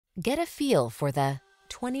Get a feel for the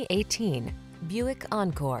 2018 Buick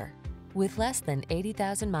Encore. With less than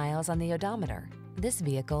 80,000 miles on the odometer, this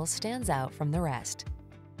vehicle stands out from the rest.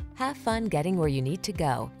 Have fun getting where you need to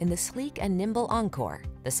go in the sleek and nimble Encore,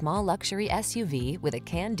 the small luxury SUV with a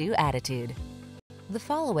can-do attitude. The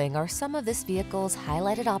following are some of this vehicle's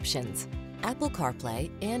highlighted options: Apple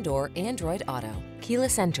CarPlay and/or Android Auto,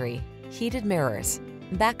 keyless entry, heated mirrors,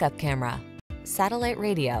 backup camera, satellite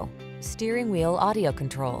radio, steering wheel audio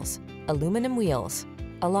controls, aluminum wheels,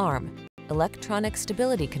 alarm, electronic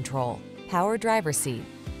stability control, power driver seat.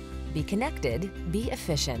 Be connected, be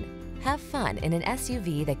efficient. Have fun in an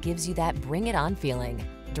SUV that gives you that bring it on feeling.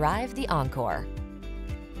 Drive the Encore.